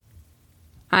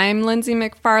I'm Lindsay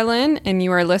McFarlane, and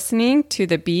you are listening to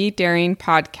the Be Daring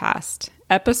Podcast,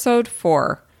 Episode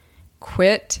 4,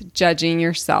 Quit Judging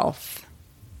Yourself.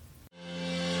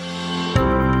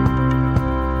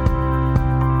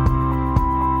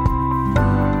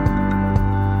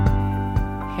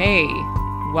 Hey,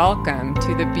 welcome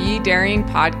to the Be Daring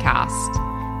Podcast.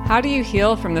 How do you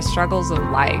heal from the struggles of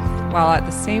life while at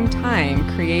the same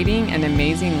time creating an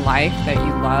amazing life that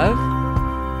you love?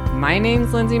 My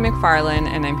name's Lindsay McFarlane,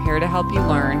 and I'm here to help you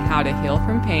learn how to heal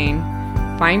from pain,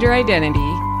 find your identity,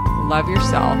 love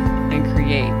yourself, and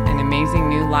create an amazing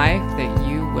new life that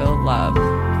you will love.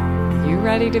 You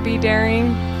ready to be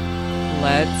daring?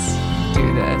 Let's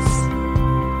do this.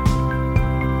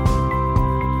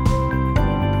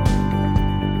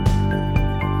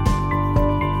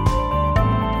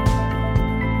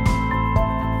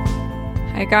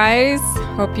 Hi guys,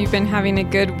 hope you've been having a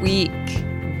good week.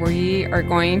 We are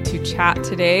going to chat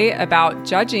today about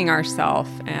judging ourselves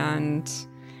and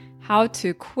how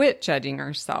to quit judging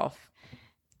ourselves.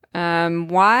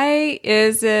 Why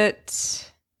is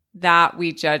it that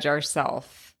we judge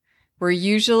ourselves? We're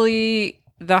usually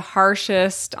the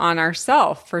harshest on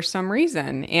ourselves for some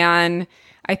reason. And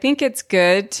I think it's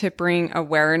good to bring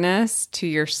awareness to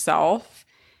yourself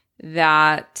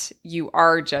that you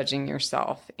are judging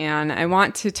yourself. And I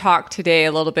want to talk today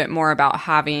a little bit more about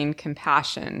having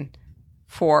compassion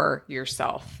for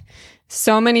yourself.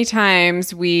 So many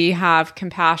times we have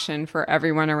compassion for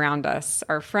everyone around us,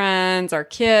 our friends, our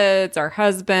kids, our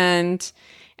husband.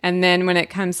 And then when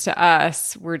it comes to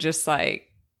us, we're just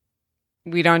like,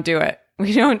 we don't do it.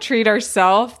 We don't treat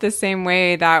ourselves the same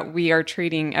way that we are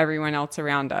treating everyone else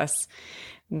around us.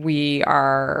 We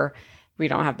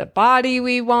don't have the body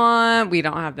we want. We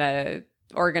don't have the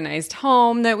organized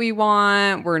home that we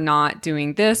want. We're not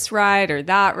doing this right or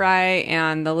that right.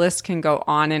 And the list can go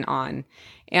on and on.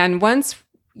 And once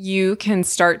you can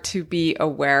start to be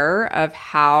aware of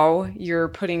how you're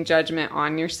putting judgment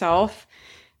on yourself,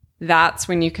 that's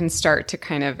when you can start to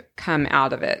kind of come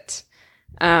out of it.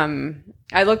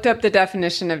 I looked up the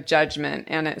definition of judgment,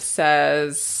 and it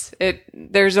says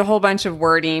there's a whole bunch of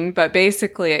wording, but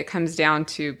basically it comes down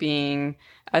to being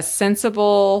a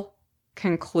sensible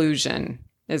conclusion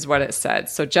is what it said.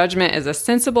 So judgment is a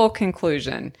sensible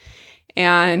conclusion.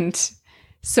 And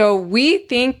so we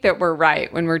think that we're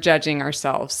right when we're judging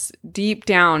ourselves. Deep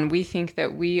down, we think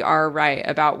that we are right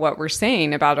about what we're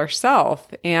saying about ourselves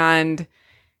and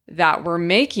that we're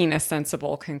making a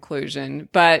sensible conclusion.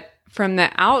 But from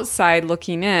the outside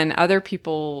looking in, other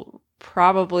people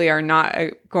probably are not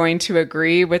going to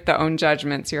agree with the own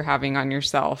judgments you're having on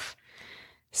yourself.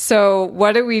 So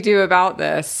what do we do about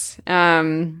this?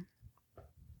 There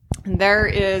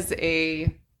is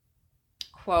a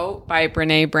quote by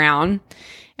Brené Brown,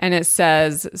 and it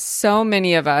says, "So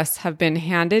many of us have been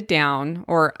handed down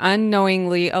or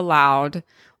unknowingly allowed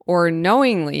or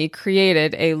knowingly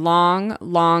created a long,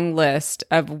 long list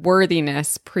of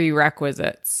worthiness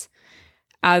prerequisites.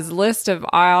 As list of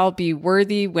I'll be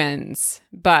worthy wins.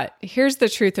 But here's the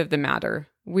truth of the matter.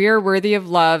 We are worthy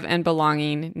of love and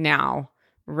belonging now,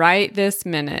 right this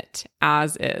minute,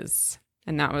 as is."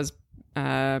 And that was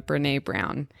Brené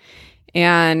Brown.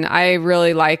 And I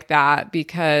really like that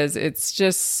because it's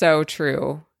just so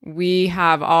true. We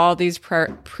have all these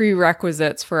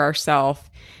prerequisites for ourselves.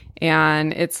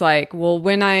 And it's like, well,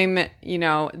 when I'm,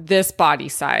 this body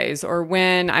size, or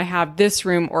when I have this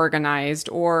room organized,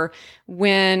 or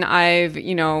when I've,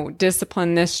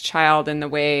 disciplined this child in the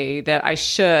way that I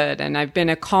should, and I've been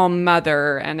a calm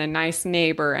mother and a nice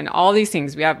neighbor and all these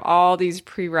things, we have all these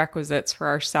prerequisites for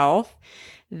ourselves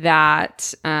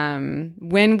that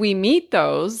when we meet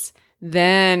those,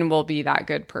 then we'll be that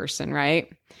good person,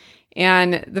 right?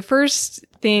 And the first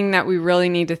thing that we really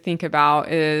need to think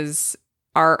about is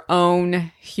our own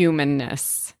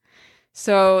humanness.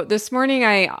 So this morning,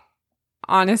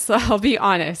 I'll be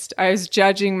honest, I was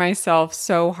judging myself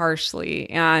so harshly,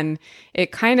 and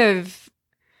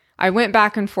I went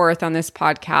back and forth on this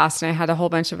podcast, and I had a whole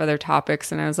bunch of other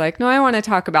topics, and I was like, no, I want to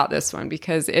talk about this one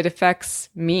because it affects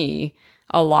me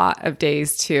a lot of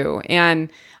days too. And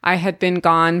I had been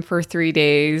gone for 3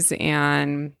 days,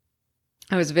 and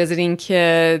I was visiting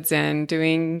kids and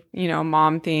doing,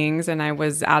 mom things, and I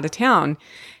was out of town.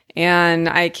 And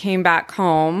I came back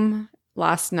home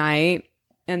last night.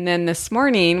 And then this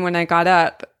morning when I got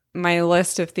up, my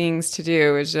list of things to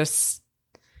do is just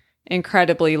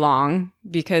incredibly long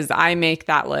because I make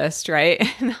that list, right?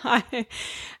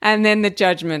 And then the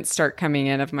judgments start coming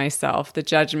in of myself, the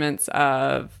judgments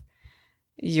of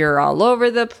you're all over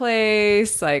the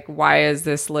place. Like, why is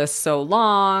this list so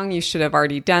long? You should have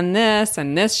already done this,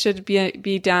 and this should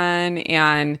be done.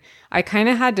 And I kind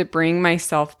of had to bring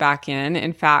myself back in.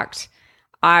 In fact,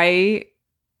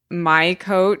 my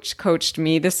coach coached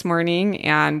me this morning,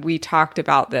 and we talked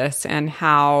about this and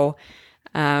how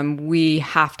we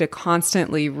have to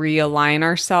constantly realign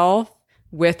ourselves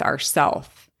with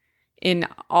ourself in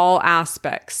all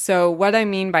aspects. So what I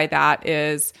mean by that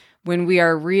is when we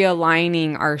are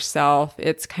realigning ourselves,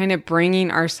 it's kind of bringing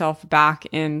ourselves back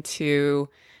into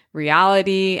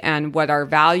reality and what our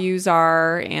values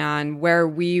are and where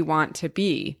we want to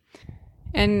be.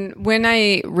 And when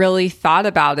I really thought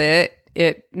about it,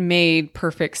 it made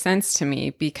perfect sense to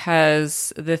me,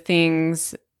 because the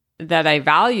things that I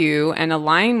value and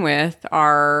align with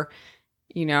are,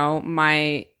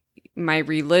 my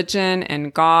religion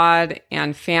and God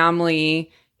and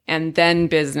family, and then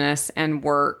business and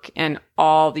work and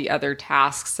all the other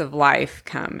tasks of life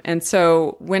come. And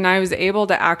so when I was able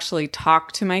to actually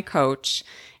talk to my coach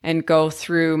and go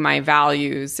through my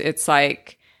values, it's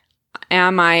like,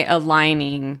 am I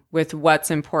aligning with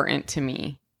what's important to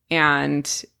me?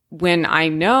 And when I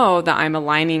know that I'm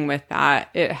aligning with that,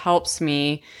 it helps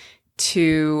me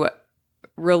to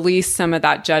release some of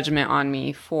that judgment on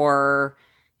me for,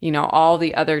 all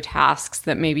the other tasks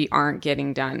that maybe aren't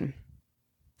getting done.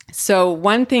 So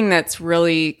one thing that's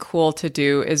really cool to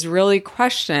do is really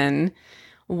question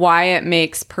why it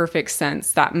makes perfect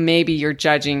sense that maybe you're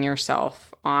judging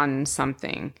yourself on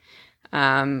something.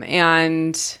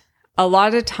 And a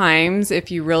lot of times, if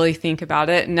you really think about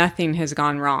it, nothing has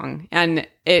gone wrong. And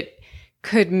it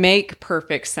could make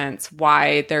perfect sense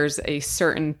why there's a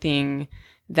certain thing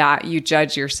that you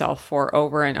judge yourself for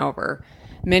over and over.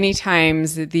 Many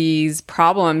times these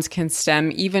problems can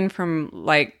stem even from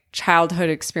like childhood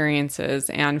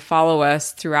experiences and follow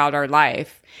us throughout our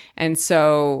life. And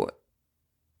so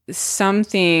some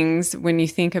things, when you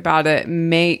think about it,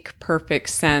 make perfect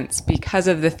sense because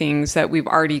of the things that we've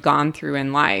already gone through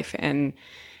in life. And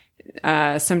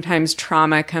sometimes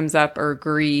trauma comes up, or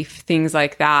grief, things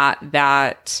like that,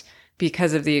 that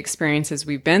because of the experiences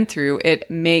we've been through,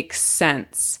 it makes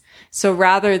sense. So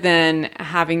rather than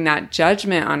having that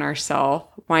judgment on ourselves,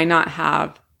 why not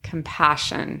have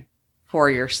compassion for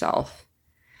yourself?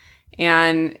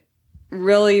 And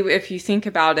really, if you think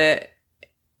about it,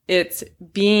 it's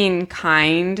being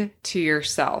kind to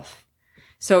yourself.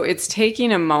 So it's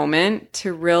taking a moment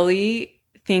to really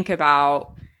think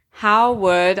about, how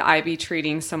would I be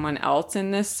treating someone else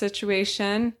in this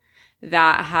situation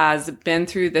that has been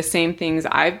through the same things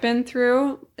I've been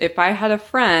through? If I had a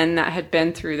friend that had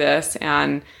been through this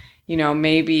and,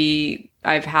 maybe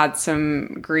I've had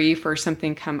some grief or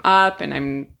something come up and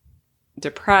I'm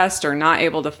depressed or not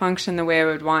able to function the way I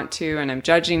would want to, and I'm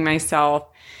judging myself.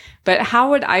 But how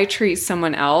would I treat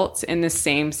someone else in the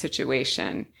same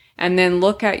situation? And then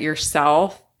look at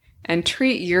yourself and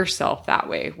treat yourself that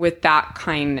way, with that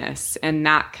kindness and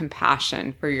that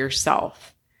compassion for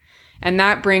yourself. And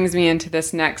that brings me into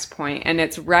this next point, and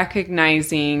it's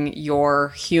recognizing your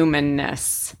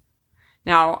humanness.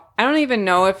 Now, I don't even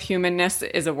know if humanness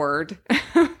is a word,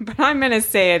 but I'm going to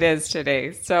say it is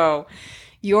today. So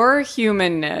your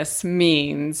humanness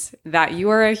means that you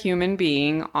are a human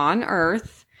being on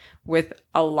earth with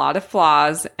a lot of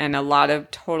flaws and a lot of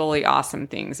totally awesome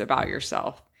things about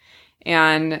yourself.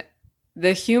 And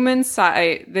the human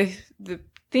side, the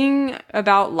thing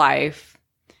about life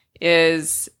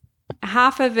is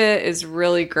half of it is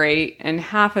really great and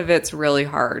half of it's really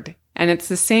hard. And it's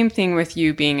the same thing with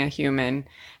you being a human.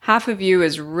 Half of you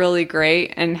is really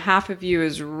great and half of you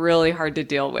is really hard to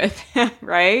deal with,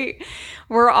 right?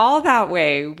 We're all that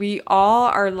way. We all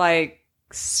are like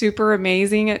super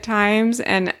amazing at times,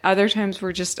 and other times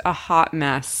we're just a hot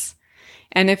mess.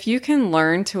 And if you can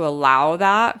learn to allow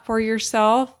that for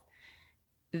yourself,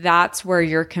 that's where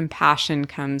your compassion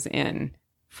comes in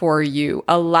for you,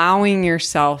 allowing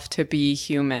yourself to be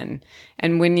human.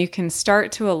 And when you can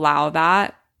start to allow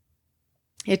that,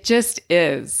 it just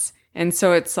is. And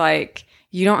so it's like,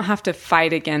 you don't have to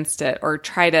fight against it or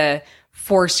try to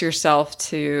force yourself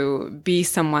to be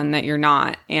someone that you're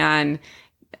not. And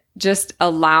just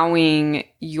allowing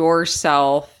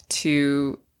yourself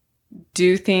to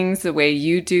do things the way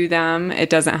you do them. It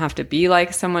doesn't have to be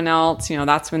like someone else.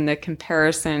 That's when the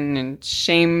comparison and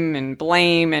shame and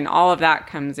blame and all of that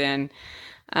comes in.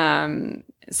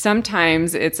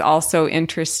 Sometimes it's also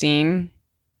interesting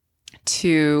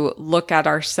to look at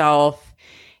ourselves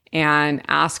and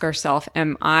ask ourselves,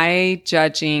 am I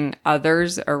judging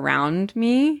others around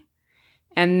me?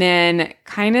 And then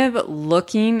kind of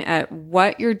looking at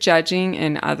what you're judging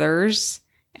in others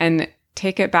and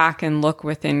take it back and look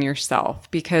within yourself,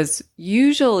 because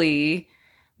usually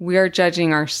we are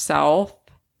judging ourselves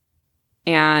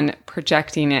and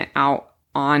projecting it out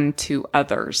onto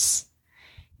others.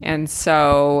 And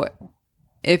so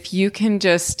if you can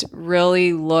just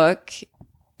really look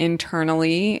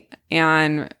internally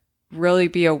and really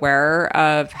be aware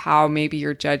of how maybe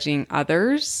you're judging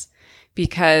others,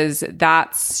 because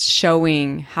that's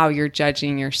showing how you're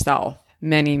judging yourself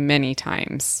many, many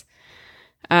times.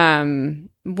 One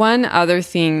other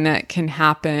thing that can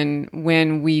happen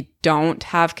when we don't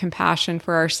have compassion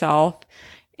for ourselves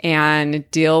and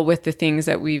deal with the things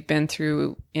that we've been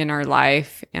through in our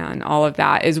life and all of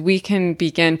that is we can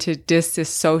begin to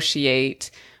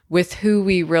disassociate with who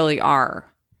we really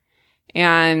are.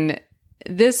 And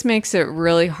this makes it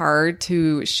really hard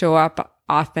to show up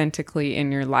authentically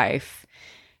in your life.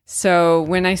 So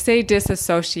when I say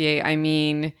disassociate, I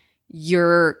mean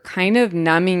you're kind of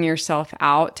numbing yourself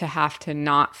out to have to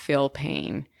not feel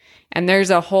pain. And there's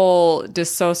a whole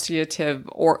dissociative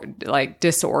or like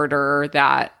disorder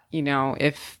that, you know,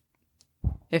 if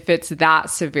it's that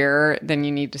severe, then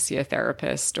you need to see a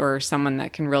therapist or someone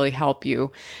that can really help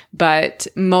you. But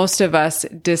most of us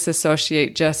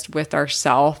disassociate just with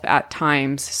ourselves at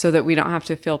times so that we don't have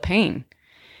to feel pain.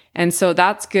 And so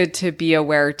that's good to be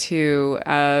aware too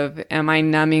of, am I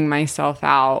numbing myself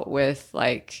out with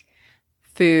like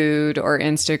food or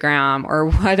Instagram or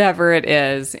whatever it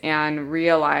is, and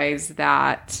realize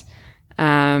that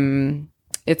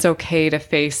it's okay to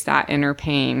face that inner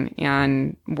pain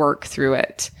and work through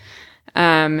it.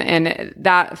 And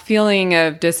that feeling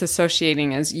of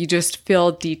disassociating is you just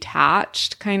feel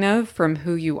detached kind of from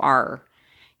who you are.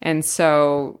 And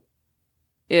so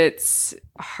it's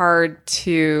hard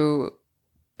to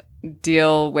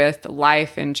deal with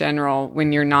life in general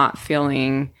when you're not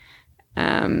feeling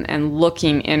and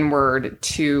looking inward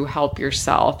to help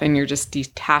yourself, and you're just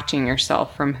detaching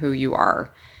yourself from who you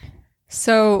are.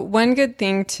 So one good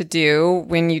thing to do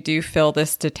when you do feel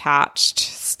this detached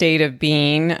state of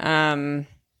being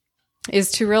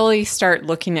is to really start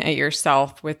looking at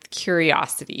yourself with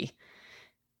curiosity.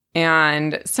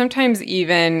 And sometimes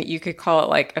even you could call it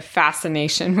like a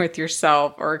fascination with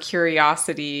yourself, or a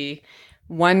curiosity,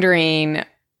 wondering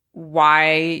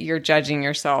why you're judging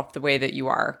yourself the way that you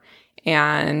are.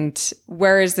 And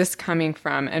where is this coming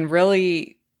from? And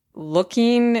really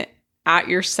looking at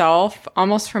yourself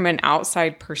almost from an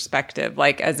outside perspective,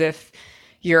 like as if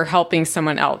you're helping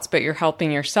someone else, but you're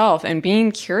helping yourself, and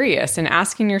being curious and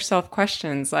asking yourself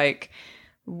questions like,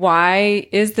 why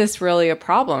is this really a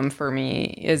problem for me?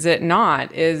 Is it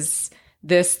not? Is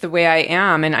this the way I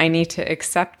am? And I need to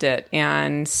accept it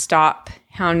and stop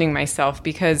hounding myself,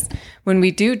 because when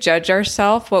we do judge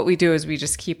ourselves, what we do is we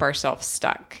just keep ourselves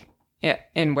stuck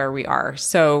in where we are.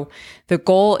 So the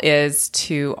goal is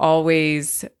to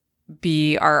always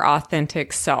be our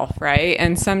authentic self, right?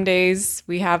 And some days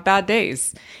we have bad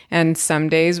days, and some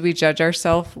days we judge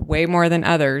ourselves way more than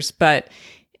others. But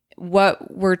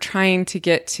what we're trying to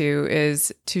get to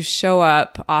is to show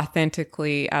up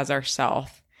authentically as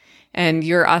ourselves. And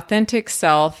your authentic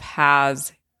self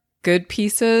has good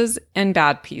pieces and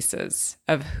bad pieces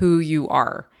of who you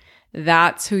are.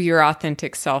 That's who your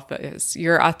authentic self is.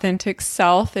 Your authentic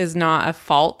self is not a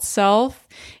false self.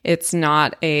 It's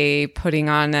not a putting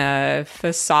on a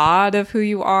facade of who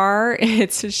you are.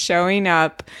 It's showing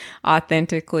up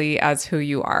authentically as who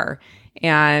you are.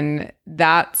 And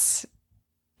that's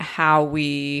how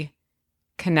we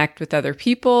connect with other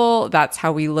people. That's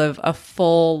how we live a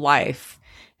full life.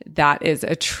 That is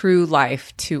a true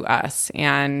life to us,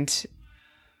 and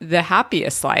the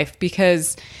happiest life,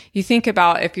 because you think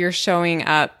about if you're showing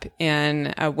up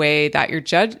in a way that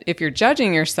if you're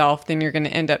judging yourself, then you're going to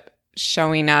end up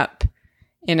showing up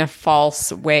in a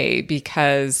false way,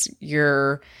 because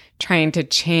you're trying to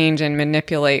change and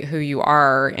manipulate who you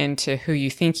are into who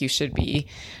you think you should be.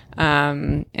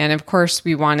 And of course,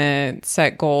 we want to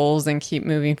set goals and keep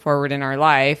moving forward in our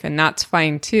life, and that's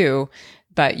fine too,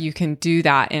 but you can do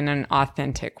that in an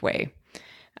authentic way.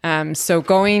 So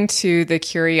going to the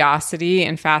curiosity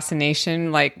and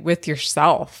fascination, like with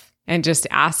yourself, and just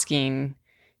asking,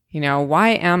 why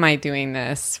am I doing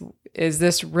this? Is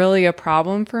this really a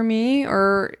problem for me,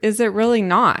 or is it really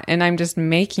not? And I'm just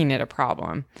making it a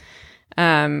problem.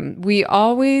 We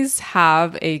always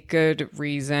have a good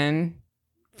reason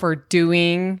for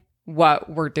doing what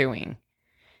we're doing.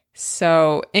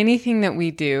 So anything that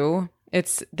we do,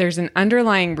 there's an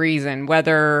underlying reason,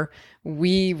 whether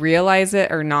we realize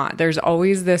it or not. There's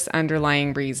always this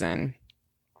underlying reason.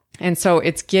 And so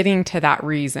it's getting to that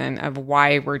reason of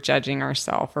why we're judging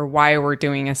ourselves or why we're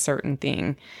doing a certain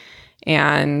thing.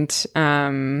 and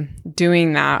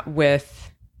doing that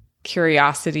with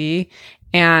curiosity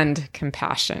and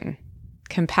compassion.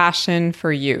 Compassion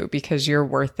for you because you're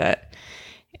worth it.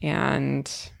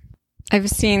 And I've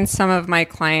seen some of my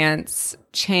clients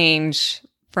change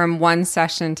from one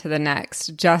session to the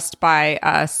next just by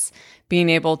us being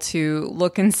able to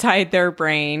look inside their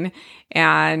brain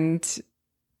and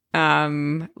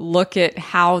look at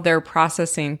how they're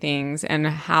processing things and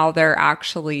how they're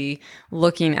actually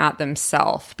looking at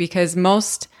themselves. Because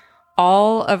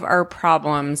all of our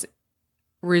problems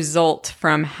result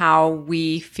from how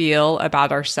we feel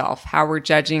about ourselves, how we're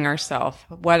judging ourselves,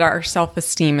 what our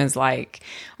self-esteem is like,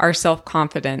 our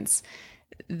self-confidence.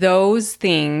 Those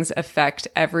things affect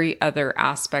every other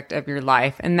aspect of your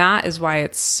life. And that is why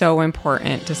it's so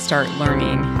important to start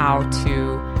learning how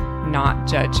to not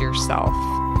judge yourself.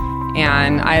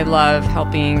 And I love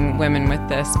helping women with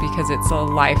this because it's a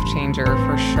life changer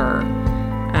for sure.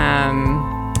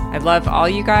 I love all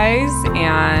you guys,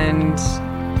 and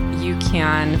you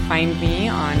can find me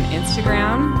on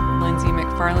Instagram, Lindsay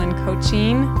McFarland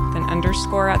Coaching, with an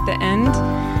underscore at the end.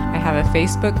 I have a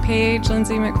Facebook page,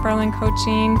 Lindsay McFarland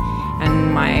Coaching,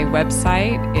 and my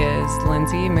website is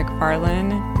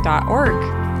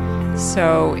lindsaymcfarland.org.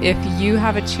 So if you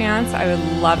have a chance, I would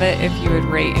love it if you would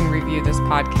rate and review this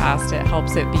podcast. It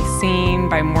helps it be seen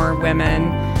by more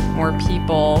women, more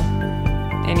people,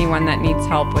 anyone that needs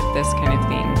help with this kind of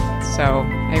thing. So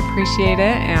I appreciate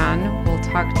it, and we'll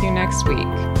talk to you next week.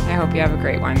 I hope you have a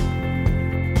great one.